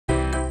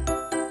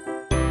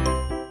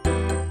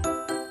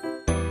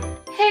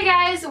Hey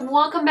guys,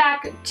 welcome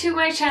back to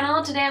my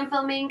channel. Today I'm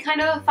filming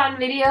kind of a fun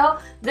video.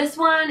 This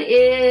one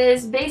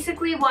is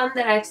basically one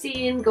that I've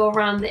seen go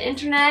around the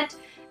internet,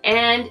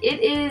 and it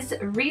is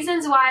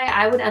reasons why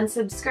I would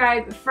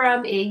unsubscribe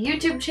from a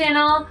YouTube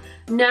channel.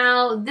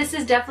 Now, this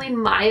is definitely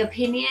my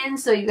opinion,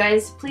 so you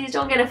guys please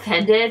don't get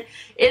offended.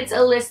 It's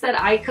a list that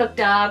I cooked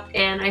up,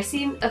 and I've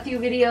seen a few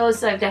videos,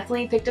 so I've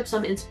definitely picked up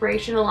some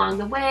inspiration along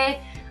the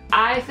way.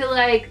 I feel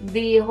like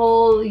the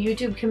whole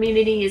YouTube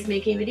community is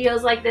making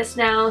videos like this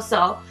now,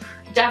 so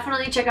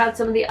definitely check out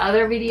some of the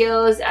other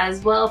videos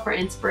as well for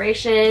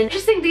inspiration. I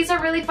just think these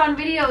are really fun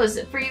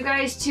videos for you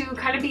guys to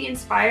kind of be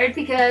inspired,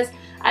 because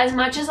as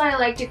much as I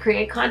like to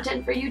create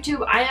content for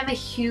YouTube, I am a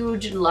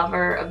huge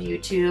lover of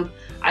YouTube.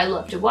 I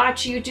love to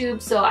watch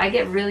YouTube, so I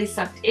get really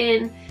sucked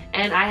in.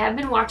 And I have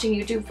been watching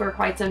YouTube for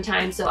quite some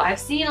time, so I've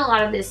seen a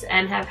lot of this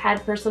and have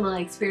had personal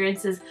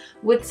experiences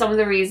with some of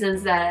the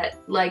reasons that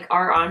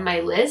are on my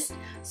list.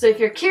 So if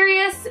you're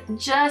curious,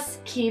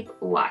 just keep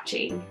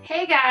watching.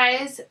 Hey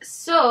guys,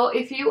 so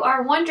if you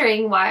are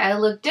wondering why I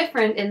look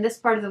different in this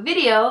part of the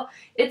video,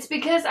 it's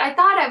because I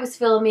thought I was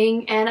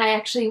filming and I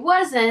actually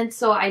wasn't,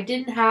 so I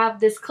didn't have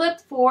this clip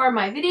for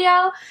my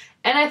video.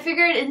 And I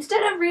figured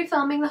instead of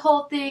refilming the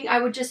whole thing, I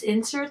would just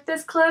insert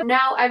this clip.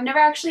 Now, I've never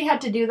actually had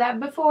to do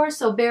that before,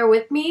 so bear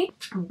with me.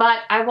 But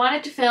I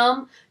wanted to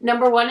film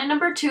number 1 and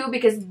number 2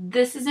 because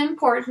this is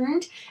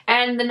important.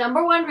 And the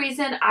number 1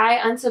 reason I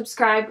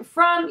unsubscribe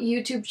from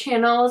YouTube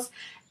channels,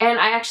 and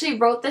I actually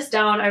wrote this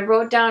down. I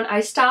wrote down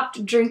I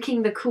stopped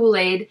drinking the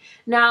Kool-Aid.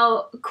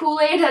 Now,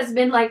 Kool-Aid has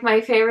been like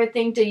my favorite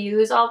thing to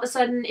use all of a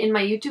sudden in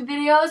my YouTube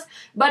videos,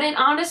 but it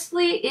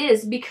honestly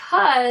is,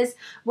 because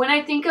when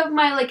I think of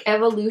my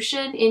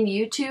evolution in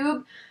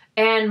YouTube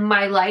and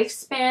my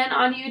lifespan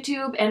on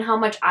YouTube and how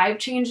much I've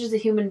changed as a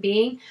human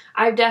being,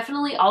 I've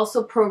definitely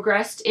also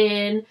progressed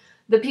in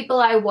the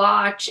people I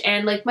watch,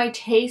 and my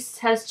taste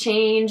has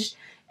changed.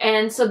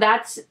 And so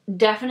that's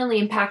definitely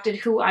impacted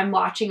who I'm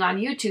watching on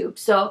YouTube.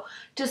 So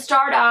to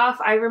start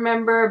off, I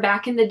remember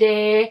back in the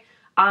day,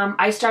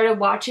 I started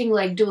watching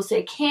Dulce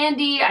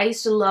Candy. I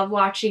used to love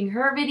watching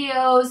her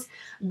videos.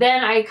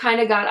 Then I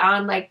kind of got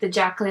on the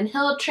Jaclyn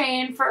Hill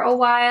train for a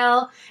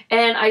while.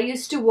 And I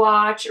used to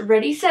watch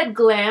Ready Set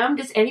Glam.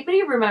 Does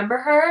anybody remember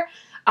her?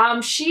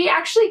 She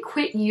actually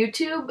quit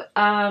YouTube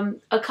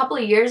a couple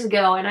of years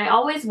ago, and I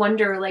always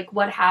wonder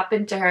what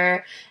happened to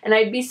her, and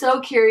I'd be so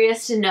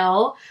curious to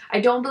know.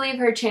 I don't believe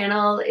her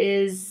channel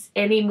is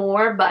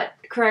anymore, but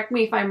correct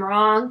me if I'm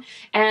wrong.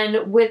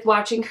 And with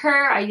watching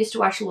her, I used to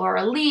watch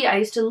Laura Lee. I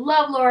used to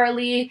love Laura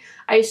Lee.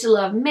 I used to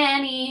love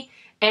Manny.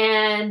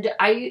 And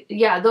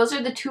those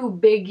are the 2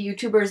 big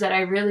YouTubers that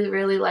I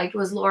really liked,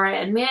 was Laura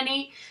and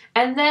Manny.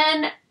 And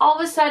then all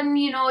of a sudden,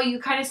 you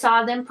kind of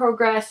saw them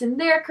progress in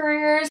their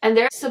careers and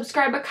their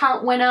subscriber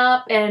count went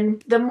up.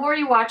 And the more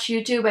you watch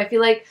YouTube, I feel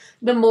like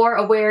the more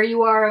aware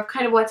you are of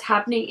kind of what's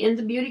happening in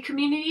the beauty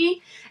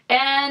community.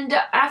 And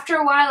after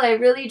a while, I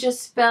really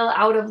just fell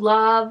out of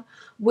love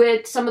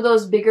with some of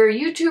those bigger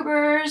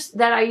YouTubers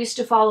that I used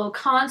to follow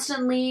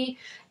constantly.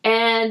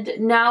 And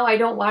now I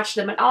don't watch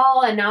them at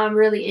all, and now I'm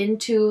really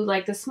into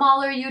the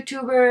smaller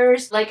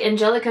YouTubers like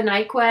Angelica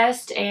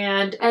Nyqvist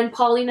and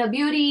Paulina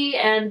Beauty,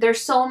 and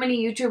there's so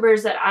many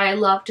YouTubers that I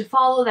love to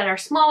follow that are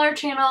smaller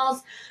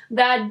channels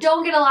that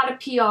don't get a lot of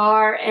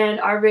PR and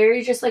are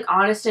very just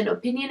honest and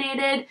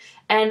opinionated.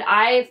 And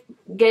I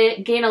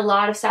gain a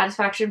lot of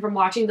satisfaction from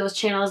watching those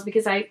channels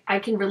because I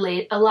can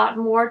relate a lot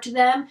more to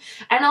them.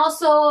 And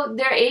also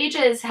their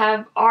ages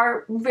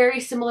are very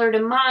similar to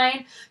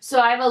mine, so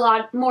I have a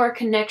lot more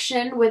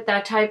connection with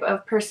that type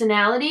of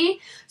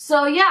personality.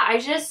 So yeah, I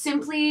just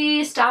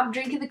simply stopped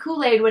drinking the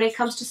Kool-Aid when it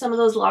comes to some of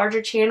those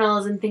larger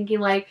channels and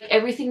thinking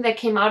everything that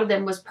came out of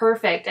them was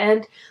perfect.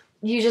 And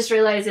you just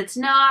realize it's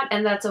not,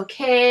 and that's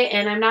okay.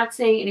 And I'm not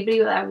saying anybody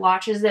that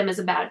watches them is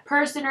a bad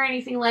person or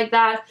anything like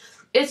that.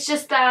 It's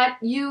just that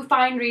you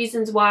find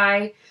reasons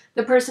why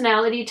the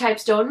personality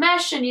types don't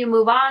mesh and you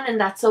move on, and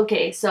that's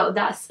okay. So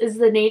that is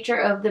the nature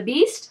of the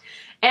beast.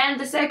 And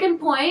the second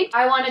point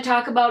I want to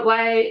talk about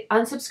why I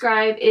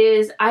unsubscribe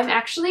is I'm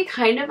actually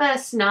kind of a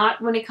snot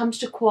when it comes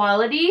to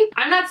quality.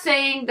 I'm not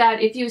saying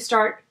that if you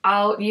start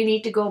out you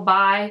need to go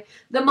buy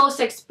the most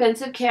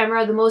expensive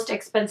camera, the most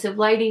expensive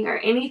lighting, or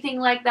anything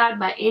like that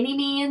by any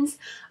means,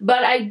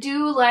 but I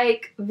do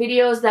like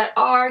videos that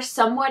are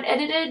somewhat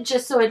edited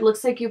just so it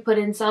looks like you put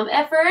in some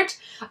effort,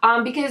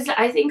 because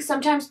I think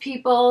sometimes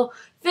people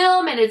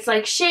film and it's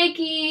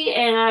shaky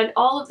and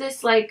all of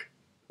this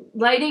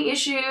lighting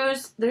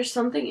issues. There's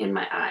something in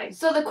my eye.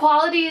 So the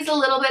quality is a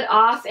little bit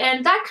off,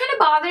 and that kind of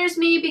bothers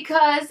me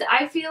because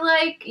I feel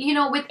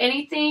with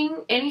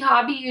anything, any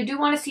hobby, you do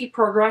want to see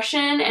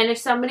progression. And if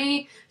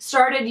somebody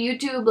started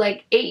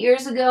YouTube 8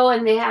 years ago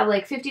and they have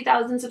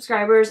 50,000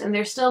 subscribers and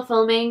they're still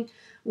filming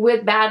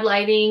with bad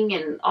lighting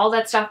and all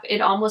that stuff,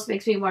 it almost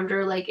makes me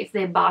wonder if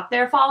they bought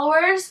their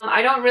followers.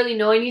 I don't really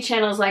know any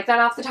channels like that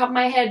off the top of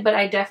my head, but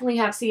I definitely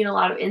have seen a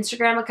lot of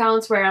Instagram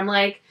accounts where I'm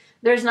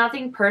there's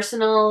nothing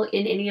personal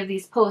in any of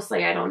these posts.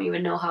 Like, I don't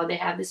even know how they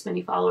have this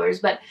many followers,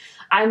 but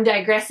I'm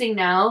digressing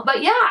now.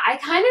 But yeah, I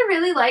kind of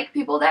really like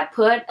people that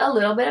put a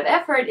little bit of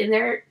effort in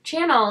their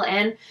channel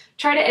and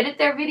try to edit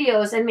their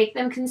videos and make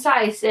them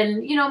concise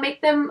and, you know,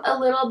 make them a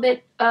little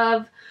bit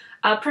of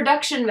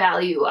production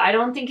value. I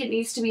don't think it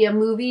needs to be a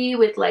movie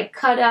with like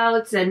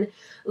cutouts and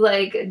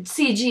like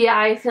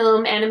CGI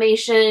film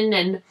animation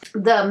and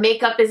the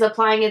makeup is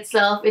applying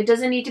itself. It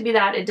doesn't need to be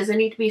that. It doesn't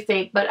need to be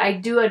fake, but I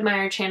do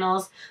admire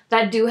channels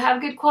that do have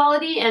good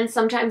quality, and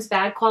sometimes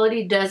bad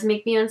quality does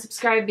make me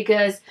unsubscribe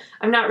because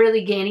I'm not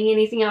really gaining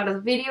anything out of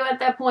the video at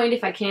that point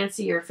if I can't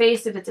see your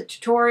face, if it's a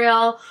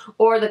tutorial,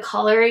 or the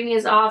coloring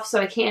is off so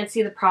I can't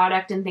see the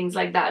product and things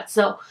like that.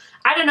 So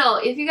I don't know.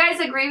 If you guys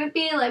agree with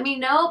me, let me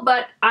know,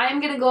 but I'm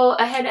going to go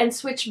ahead and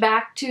switch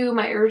back to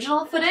my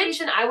original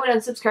footage. And I would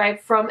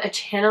unsubscribe from a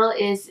channel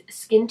is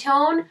skin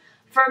tone.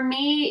 For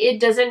me, it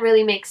doesn't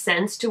really make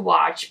sense to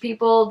watch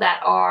people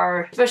that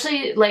are,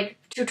 especially like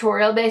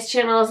tutorial-based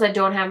channels that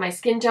don't have my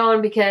skin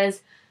tone,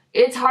 because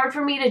it's hard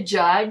for me to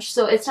judge.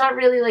 So it's not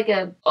really like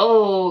a,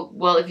 oh,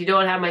 well, if you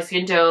don't have my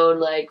skin tone,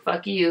 like,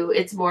 fuck you.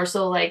 It's more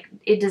so like,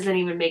 it doesn't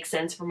even make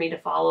sense for me to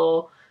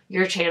follow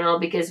your channel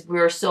because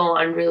we're so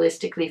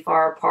unrealistically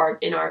far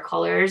apart in our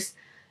colors.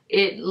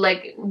 It,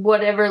 like,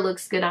 whatever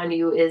looks good on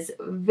you is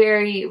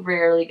very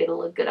rarely gonna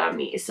look good on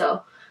me.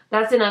 So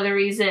that's another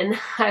reason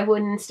I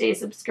wouldn't stay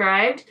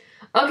subscribed.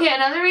 Okay,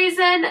 another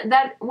reason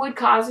that would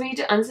cause me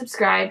to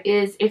unsubscribe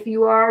is if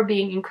you are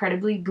being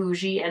incredibly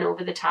bougie and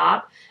over the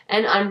top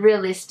and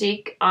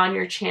unrealistic on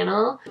your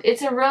channel.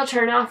 It's a real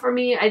turnoff for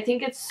me. I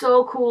think it's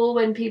so cool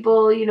when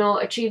people, you know,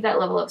 achieve that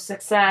level of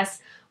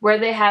success where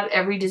they have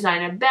every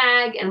designer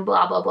bag and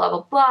blah, blah, blah,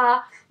 blah,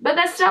 blah. But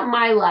that's not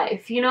my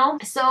life, you know?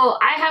 So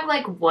I have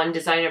like one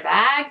designer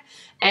bag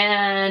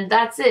and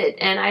that's it.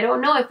 And I don't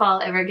know if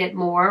I'll ever get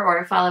more or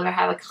if I'll ever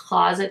have a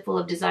closet full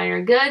of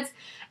designer goods.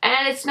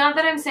 And it's not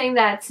that I'm saying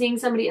that seeing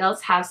somebody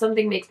else have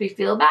something makes me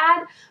feel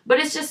bad, but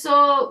it's just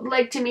so,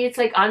 like, to me, it's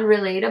like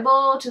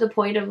unrelatable to the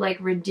point of like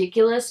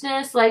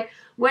ridiculousness. Like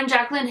when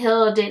Jaclyn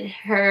Hill did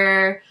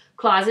her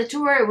closet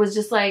tour, it was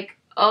just like,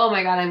 oh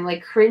my god, I'm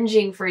like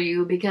cringing for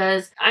you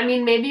because, I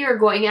mean, maybe you're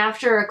going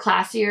after a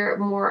classier,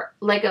 more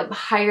like a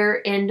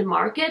higher end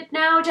market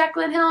now,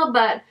 Jaclyn Hill,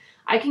 but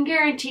I can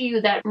guarantee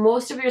you that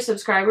most of your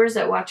subscribers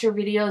that watch your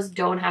videos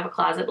don't have a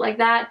closet like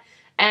that.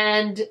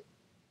 And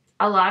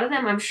a lot of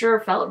them, I'm sure,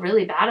 felt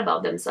really bad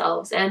about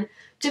themselves. And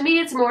to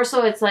me, it's more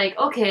so, it's like,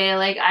 okay,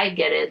 like, I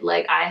get it.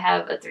 Like, I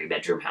have a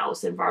 3-bedroom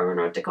house in Fargo,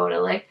 North Dakota.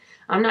 Like,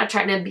 I'm not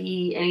trying to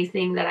be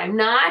anything that I'm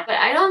not. But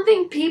I don't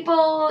think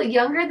people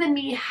younger than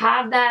me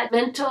have that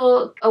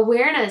mental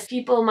awareness.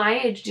 People my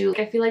age do.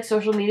 I feel like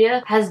social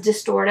media has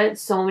distorted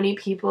so many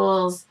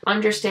people's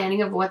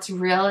understanding of what's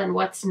real and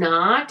what's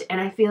not. And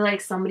I feel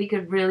like somebody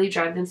could really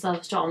drive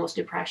themselves to almost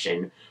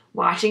depression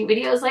watching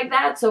videos like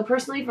that. So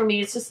personally for me,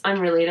 it's just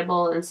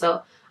unrelatable, and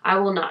so I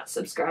will not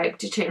subscribe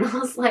to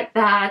channels like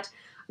that.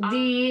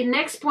 The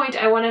next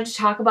point I wanted to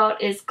talk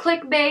about is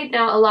clickbait.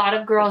 Now, a lot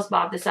of girls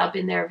brought this up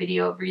in their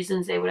video of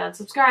reasons they would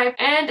unsubscribe,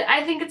 and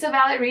I think it's a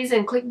valid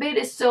reason. Clickbait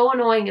is so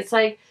annoying. It's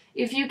like,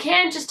 if you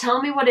can't just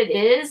tell me what it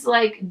is,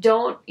 like,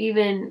 don't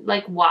even,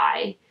 like,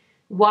 why?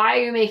 Why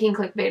are you making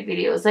clickbait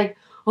videos? Like,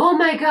 oh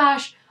my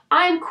gosh,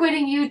 I'm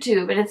quitting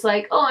YouTube. And it's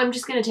like, oh, I'm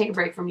just going to take a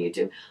break from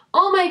YouTube.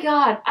 Oh my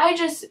god, I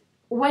just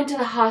went to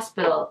the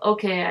hospital.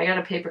 Okay, I got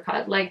a paper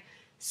cut. Like,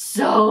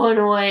 so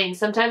annoying.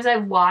 Sometimes I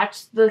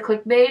watch the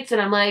clickbaits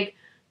and I'm like,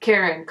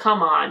 Karen,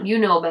 come on, you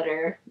know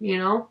better, you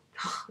know?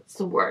 It's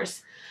the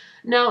worst.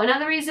 Now,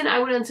 another reason I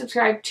would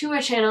unsubscribe to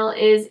a channel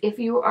is if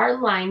you are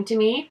lying to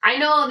me. I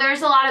know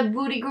there's a lot of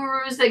booty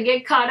gurus that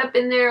get caught up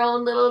in their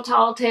own little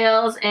tall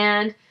tales,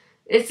 and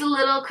it's a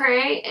little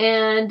cray,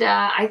 and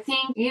I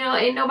think, you know,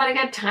 ain't nobody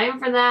got time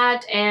for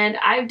that. And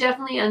I've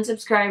definitely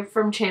unsubscribed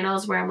from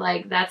channels where I'm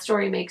like, that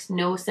story makes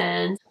no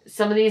sense.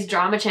 Some of these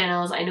drama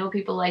channels, I know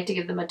people like to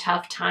give them a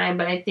tough time,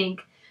 but I think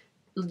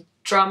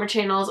drama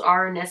channels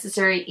are a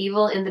necessary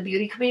evil in the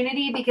beauty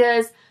community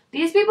because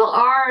these people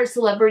are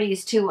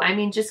celebrities too. I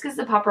mean, just because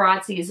the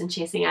paparazzi isn't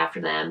chasing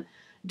after them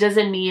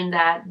doesn't mean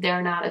that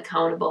they're not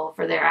accountable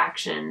for their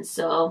actions.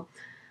 So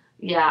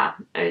yeah,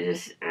 I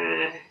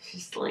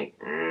just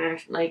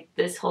like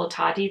this whole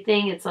Tati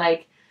thing. It's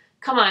like,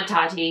 come on,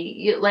 Tati,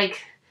 you,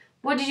 like,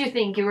 what did you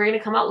think? You were going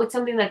to come out with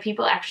something that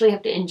people actually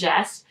have to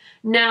ingest?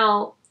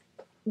 Now,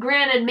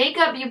 granted,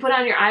 makeup you put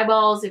on your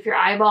eyeballs, if your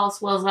eyeball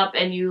swells up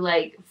and you,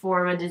 like,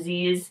 form a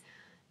disease,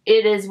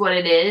 it is what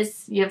it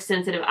is. You have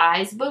sensitive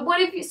eyes. But what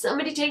if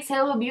somebody takes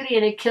Halo Beauty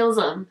and it kills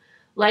them?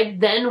 Like,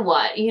 then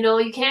what? You know,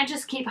 you can't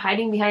just keep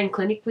hiding behind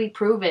clinically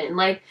proven.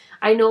 Like,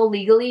 I know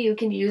legally you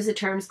can use the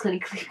terms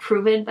clinically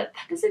proven, but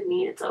that doesn't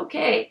mean it's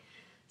okay.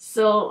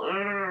 So,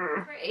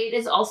 Number 8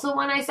 is also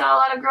one I saw a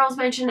lot of girls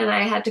mention, and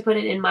I had to put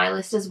it in my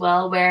list as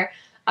well, where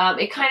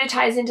it kind of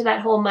ties into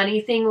that whole money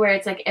thing where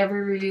it's like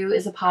every review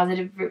is a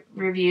positive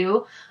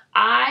review.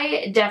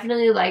 I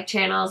definitely like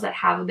channels that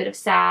have a bit of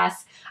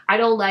sass. I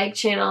don't like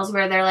channels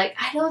where they're like,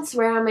 I don't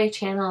swear on my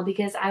channel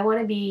because I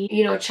want to be,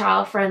 you know,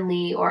 child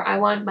friendly, or I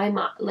want my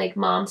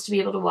moms to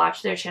be able to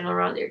watch their channel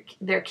around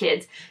their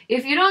kids.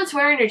 If you don't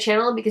swear on your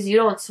channel because you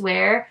don't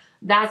swear,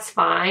 that's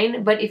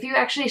fine. But if you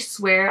actually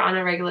swear on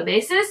a regular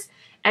basis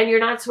and you're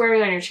not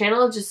swearing on your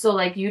channel just so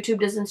like YouTube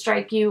doesn't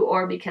strike you,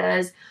 or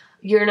because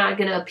you're not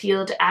going to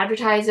appeal to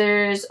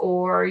advertisers,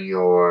 or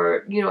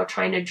you're, you know,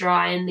 trying to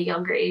draw in the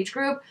younger age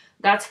group,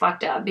 that's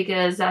fucked up,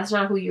 because that's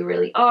not who you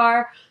really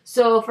are.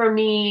 So for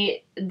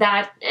me,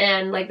 that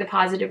and like the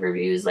positive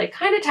reviews like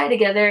kind of tie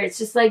together. It's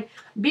just like,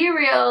 be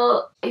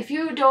real. If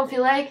you don't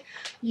feel like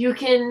you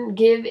can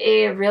give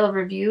a real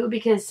review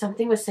because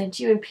something was sent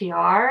to you in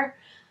PR,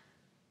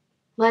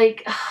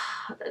 like,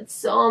 that's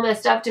so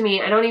messed up to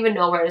me. I don't even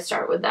know where to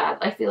start with that.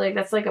 I feel like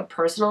that's like a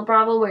personal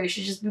problem where you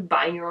should just be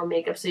buying your own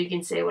makeup so you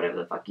can say whatever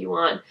the fuck you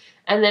want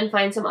and then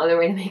find some other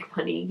way to make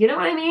money. You know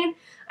what I mean?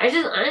 I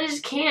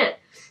just can't.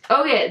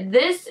 Okay,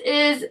 this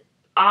is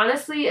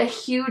honestly a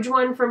huge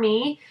one for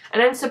me,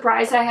 and I'm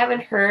surprised I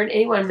haven't heard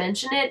anyone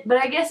mention it, but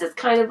I guess it's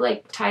kind of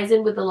like ties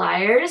in with the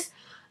liars.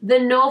 The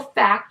no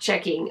fact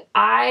checking.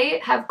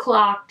 I have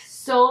clocked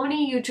so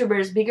many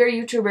YouTubers, bigger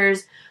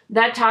YouTubers,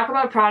 that talk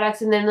about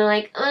products and then they're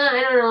like,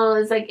 I don't know,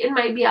 it's like, it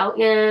might be out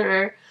yet,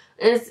 or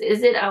is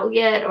it out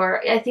yet,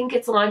 or I think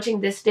it's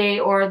launching this day,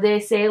 or they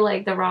say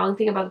like the wrong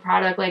thing about the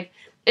product, like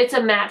it's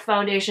a matte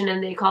foundation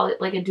and they call it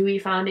like a dewy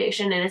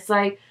foundation, and it's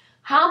like,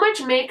 how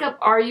much makeup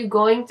are you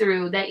going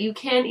through that you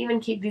can't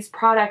even keep these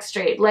products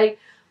straight? Like,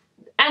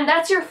 and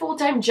that's your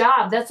full-time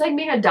job. That's like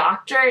being a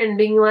doctor and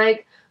being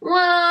like,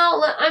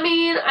 well, I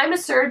mean, I'm a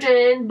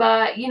surgeon,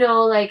 but, you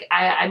know, like,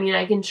 I mean,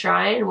 I can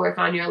try and work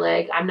on your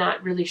leg. I'm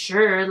not really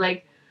sure.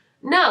 Like,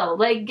 no,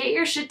 like, get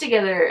your shit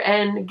together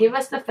and give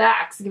us the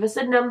facts. Give us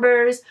the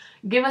numbers.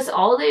 Give us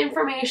all the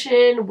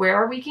information,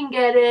 where we can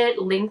get it,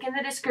 link in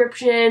the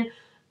description.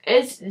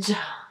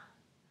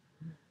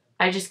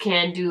 I just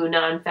can't do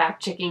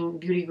non-fact checking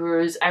beauty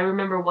gurus. I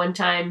remember one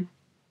time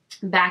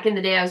back in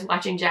the day I was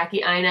watching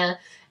Jackie Aina,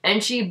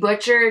 and she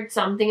butchered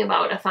something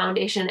about a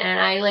foundation,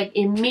 and I like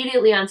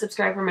immediately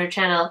unsubscribed from her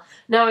channel.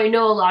 Now I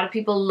know a lot of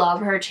people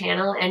love her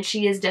channel, and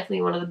she is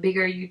definitely one of the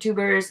bigger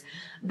YouTubers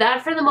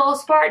that for the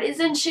most part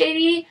isn't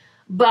shady,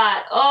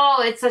 but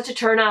oh, it's such a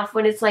turnoff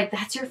when it's like,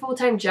 that's your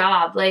full-time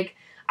job. Like,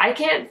 I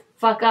can't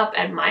fuck up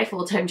at my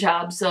full-time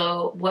job,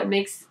 so what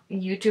makes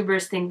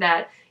YouTubers think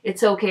that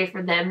it's okay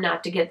for them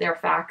not to get their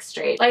facts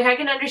straight? Like, I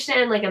can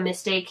understand like a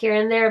mistake here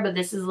and there, but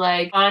this is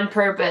like on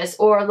purpose.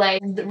 Or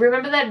like,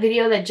 remember that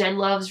video that Jen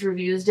Loves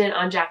Reviews did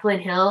on Jaclyn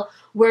Hill,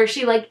 where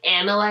she like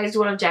analyzed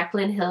one of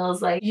Jaclyn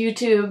Hill's like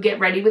YouTube Get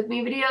Ready With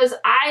Me videos?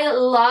 I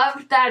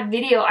loved that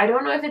video. I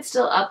don't know if it's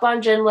still up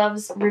on Jen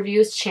Loves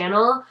Reviews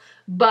channel,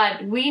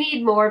 but we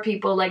need more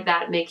people like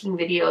that making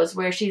videos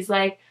where she's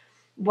like,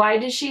 why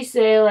did she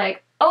say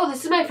like, oh,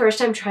 this is my first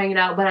time trying it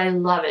out, but I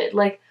love it?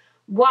 Like,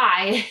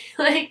 why?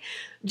 Like,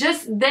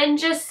 just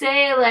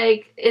say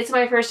like, it's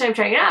my first time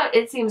trying it out,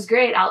 it seems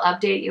great, I'll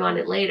update you on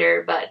it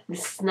later. But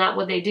it's not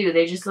what they do.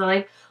 They just are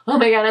like, oh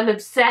my god, I'm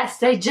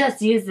obsessed, I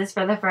just used this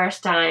for the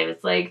first time.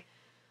 It's like,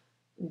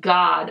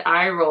 god,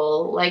 eye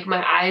roll. Like,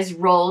 my eyes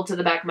roll to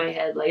the back of my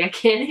head. Like, I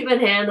can't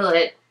even handle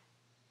it.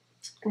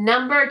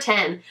 Number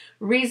 10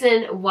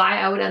 reason why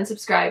I would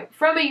unsubscribe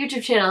from a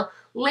YouTube channel: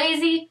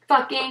 lazy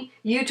fucking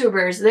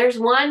YouTubers. There's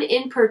one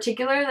in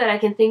particular that I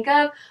can think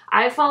of.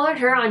 I followed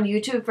her on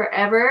YouTube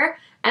forever,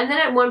 and then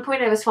at one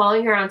point I was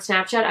following her on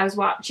Snapchat. I was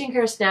watching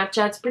her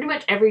Snapchats pretty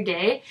much every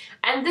day,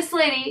 and this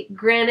lady,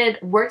 granted,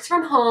 works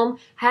from home,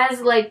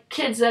 has like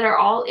kids that are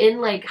all in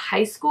like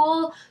high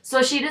school,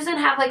 so she doesn't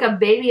have like a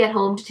baby at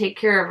home to take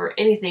care of or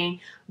anything.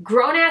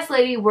 Grown-ass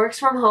lady, works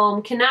from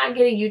home, cannot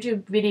get a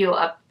YouTube video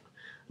up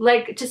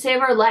like to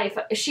save her life.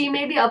 She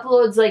maybe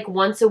uploads like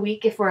once a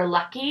week if we're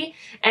lucky,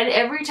 and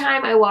every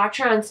time I watch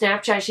her on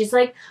Snapchat, she's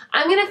like,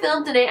 I'm gonna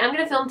film today, I'm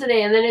gonna film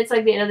today, and then it's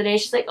like the end of the day,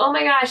 she's like, oh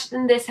my gosh,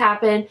 then this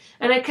happened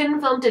and I couldn't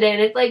film today,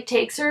 and it like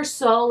takes her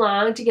so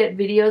long to get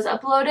videos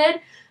uploaded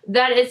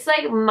that it's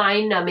like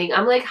mind-numbing.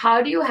 I'm like,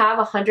 how do you have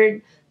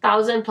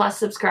 100,000 plus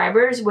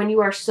subscribers when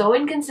you are so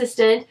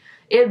inconsistent?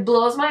 It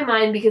blows my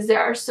mind, because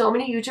there are so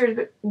many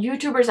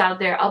YouTubers out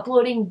there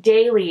uploading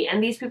daily,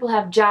 and these people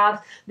have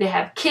jobs, they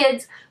have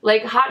kids.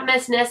 Like, Hot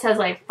Mess Ness has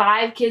like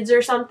 5 kids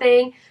or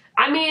something.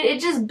 I mean, it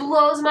just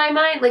blows my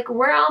mind. Like,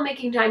 we're all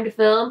making time to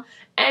film,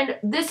 and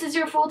this is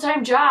your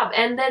full-time job.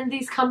 And then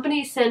these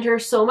companies send her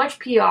so much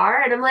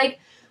PR, and I'm like,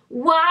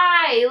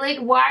 why? Like,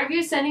 why are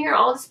you sending her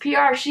all this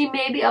PR? She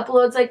maybe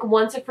uploads like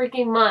once a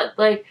freaking month.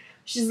 Like,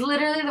 she's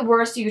literally the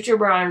worst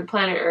YouTuber on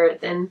planet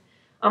Earth, and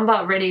I'm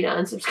about ready to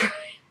unsubscribe.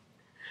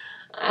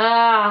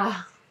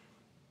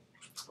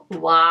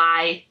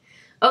 Why?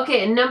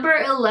 Okay, number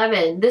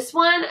 11. This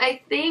one,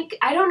 I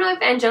don't know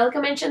if Angelica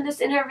mentioned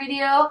this in her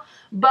video,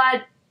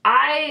 but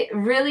I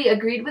really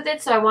agreed with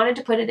it, so I wanted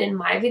to put it in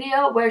my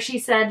video, where she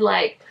said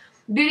like,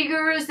 beauty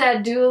gurus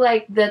that do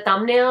like the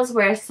thumbnails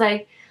where it's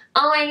like,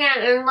 oh my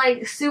god, I'm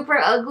like super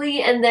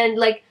ugly, and then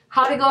like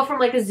how to go from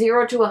like a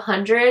 0 to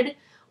 100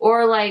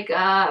 or like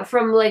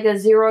from like a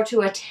 0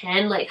 to a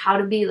 10, like how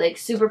to be like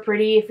super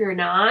pretty if you're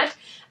not.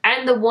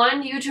 And the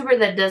one YouTuber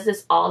that does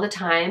this all the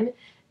time,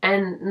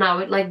 and now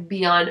it like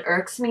beyond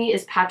irks me,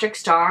 is Patrick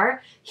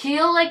Starr.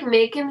 He'll like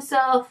make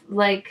himself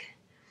like,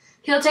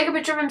 he'll take a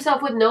picture of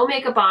himself with no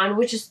makeup on,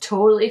 which is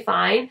totally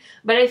fine,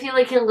 but I feel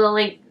like he'll go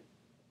like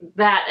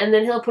that, and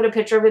then he'll put a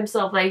picture of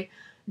himself like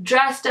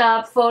dressed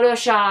up,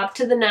 Photoshop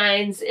to the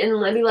nines, and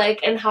let me like,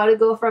 and how to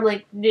go from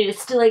like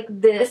this to like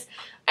this.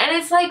 And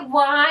it's like,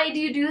 why do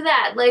you do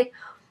that? Like,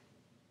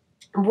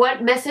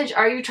 what message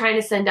are you trying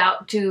to send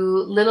out to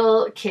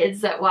little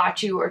kids that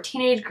watch you, or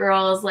teenage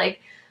girls?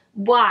 Like,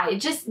 why?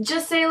 Just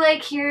say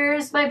like,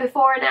 here's my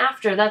before and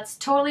after. That's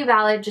totally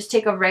valid. Just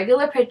take a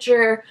regular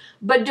picture,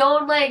 but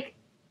don't like,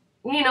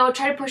 you know,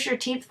 try to push your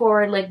teeth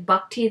forward. Like,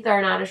 buck teeth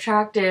are not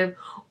attractive,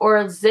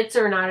 or zits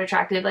are not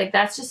attractive. Like,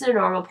 that's just a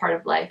normal part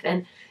of life.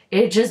 And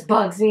it just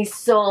bugs me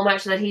so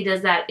much that he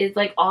does that. It's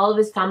like all of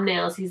his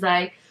thumbnails, he's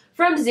like,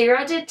 from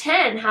 0 to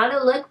 10, how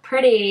to look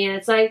pretty. And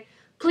it's like,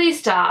 please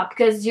stop,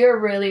 because you're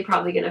really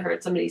probably going to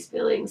hurt somebody's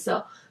feelings.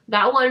 So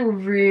that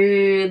one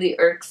really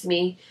irks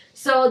me.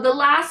 So the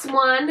last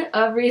one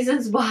of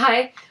reasons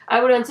why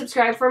I would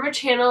unsubscribe from a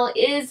channel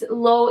is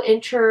low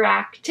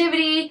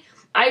interactivity.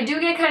 I do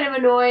get kind of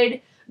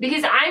annoyed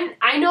because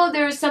I know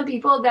there's some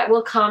people that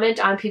will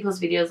comment on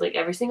people's videos, like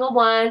every single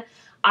one.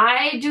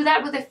 I do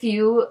that with a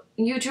few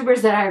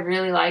YouTubers that I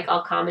really like.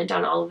 I'll comment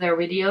on all of their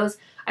videos.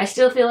 I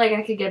still feel like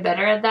I could get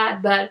better at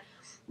that, but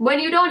when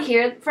you don't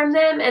hear from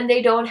them and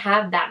they don't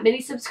have that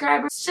many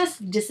subscribers, it's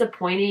just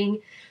disappointing,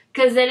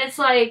 because then it's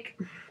like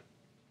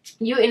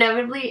you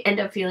inevitably end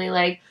up feeling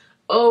like,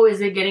 oh,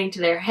 is it getting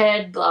to their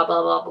head, blah,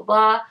 blah, blah, blah,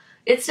 blah.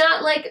 It's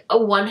not like a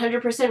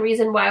 100%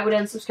 reason why I would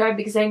unsubscribe,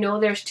 because I know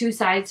there's two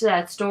sides to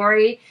that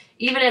story.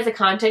 Even as a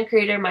content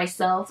creator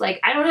myself,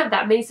 like, I don't have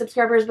that many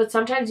subscribers, but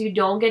sometimes you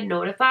don't get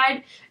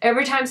notified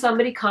every time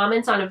somebody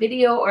comments on a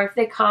video, or if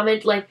they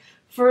comment like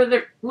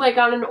further, like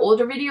on an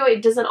older video,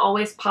 it doesn't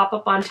always pop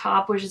up on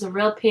top, which is a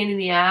real pain in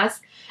the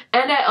ass.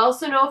 And I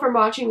also know from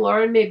watching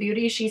Lauder and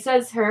Beauty, she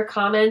says her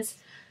comments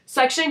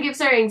section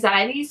gives her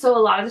anxiety, so a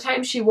lot of the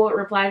time she won't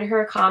reply to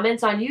her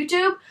comments on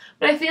YouTube,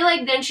 but I feel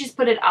like then she's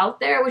put it out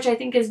there, which I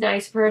think is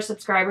nice for her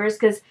subscribers,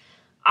 because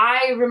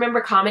I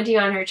remember commenting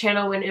on her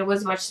channel when it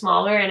was much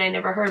smaller and I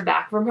never heard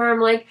back from her.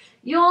 I'm like,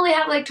 you only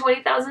have like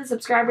 20,000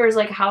 subscribers,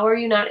 like how are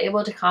you not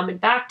able to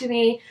comment back to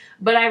me?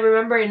 But I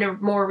remember in a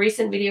more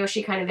recent video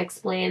she kind of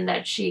explained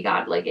that she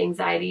got like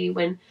anxiety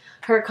when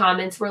her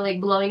comments were like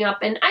blowing up,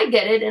 and I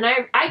get it, and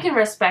I can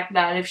respect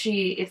that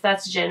if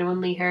that's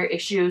genuinely her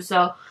issue.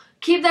 So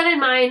keep that in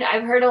mind.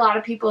 I've heard a lot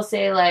of people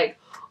say like,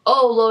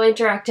 oh, low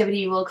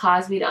interactivity will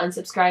cause me to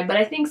unsubscribe, but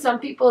I think some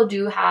people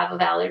do have a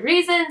valid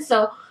reason,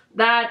 so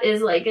that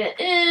is like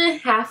a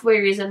halfway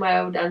reason why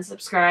I would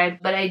unsubscribe.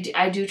 But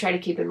I do try to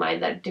keep in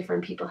mind that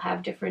different people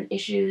have different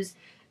issues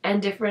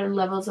and different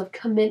levels of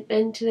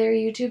commitment to their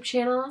YouTube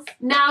channels.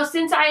 Now,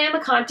 since I am a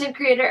content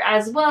creator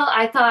as well,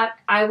 I thought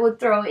I would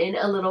throw in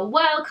a little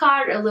wild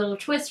card, a little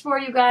twist for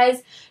you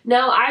guys.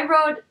 Now, I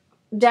wrote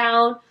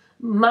down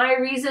my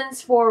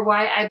reasons for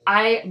why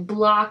I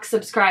block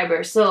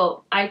subscribers.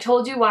 So I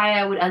told you why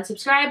I would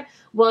unsubscribe.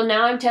 Well,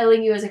 now I'm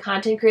telling you as a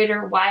content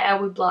creator why I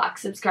would block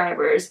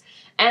subscribers.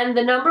 And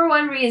the number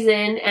one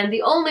reason, and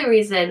the only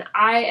reason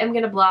I am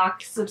going to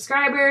block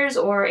subscribers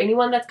or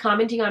anyone that's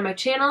commenting on my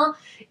channel,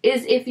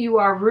 is if you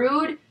are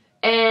rude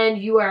and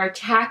you are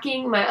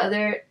attacking my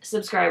other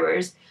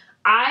subscribers.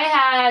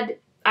 I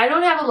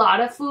don't have a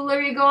lot of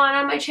foolery going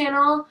on my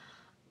channel,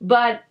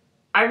 but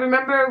I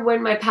remember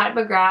when my Pat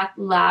McGrath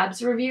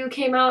Labs review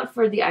came out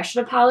for the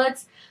eyeshadow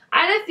palettes,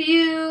 I had a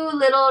few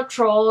little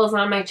trolls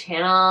on my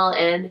channel,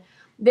 and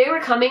they were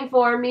coming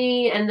for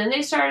me, and then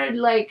they started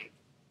like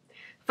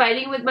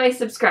fighting with my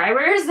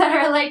subscribers that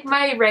are like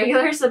my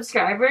regular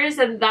subscribers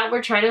and that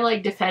were trying to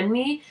like defend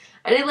me,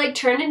 and it like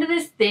turned into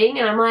this thing,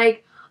 and I'm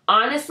like,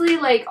 honestly,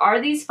 like, are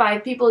these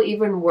 5 people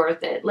even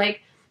worth it?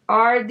 Like,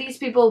 are these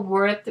people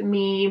worth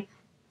me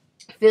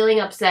feeling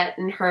upset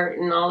and hurt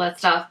and all that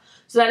stuff?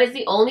 So that is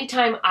the only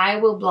time I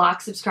will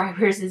block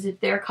subscribers, is if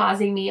they're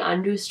causing me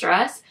undue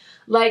stress.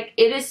 Like,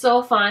 it is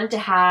so fun to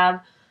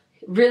have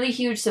really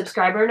huge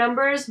subscriber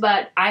numbers,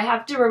 but I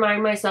have to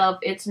remind myself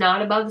it's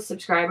not about the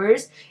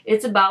subscribers.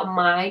 It's about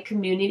my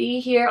community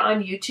here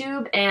on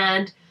YouTube,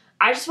 and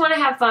I just want to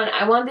have fun.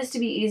 I want this to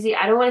be easy.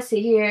 I don't want to sit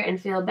here and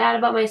feel bad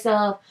about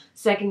myself,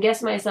 second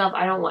guess myself.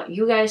 I don't want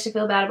you guys to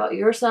feel bad about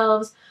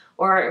yourselves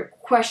or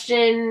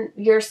question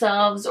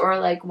yourselves or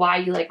like why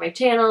you like my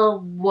channel,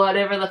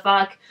 whatever the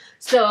fuck.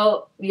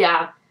 So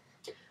yeah,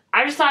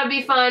 I just thought it'd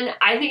be fun.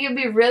 I think it'd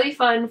be really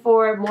fun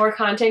for more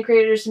content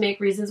creators to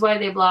make reasons why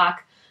they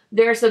block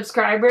their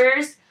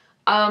subscribers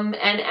and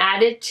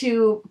add it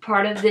to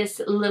part of this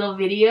little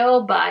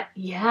video. But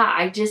yeah,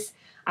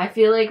 I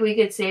feel like we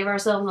could save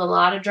ourselves a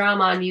lot of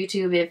drama on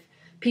YouTube if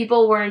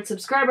people weren't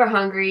subscriber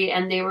hungry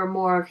and they were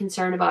more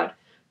concerned about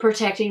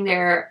protecting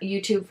their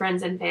YouTube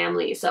friends and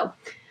family. So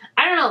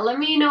I don't know, let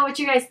me know what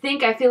you guys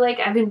think. I feel like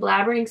I've been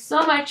blabbering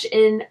so much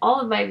in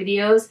all of my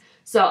videos,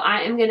 so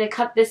I am gonna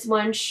cut this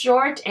one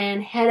short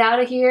and head out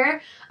of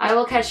here. I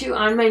will catch you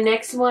on my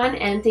next one,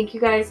 and thank you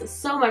guys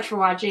so much for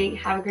watching.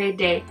 Have a great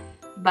day.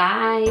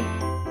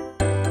 Bye.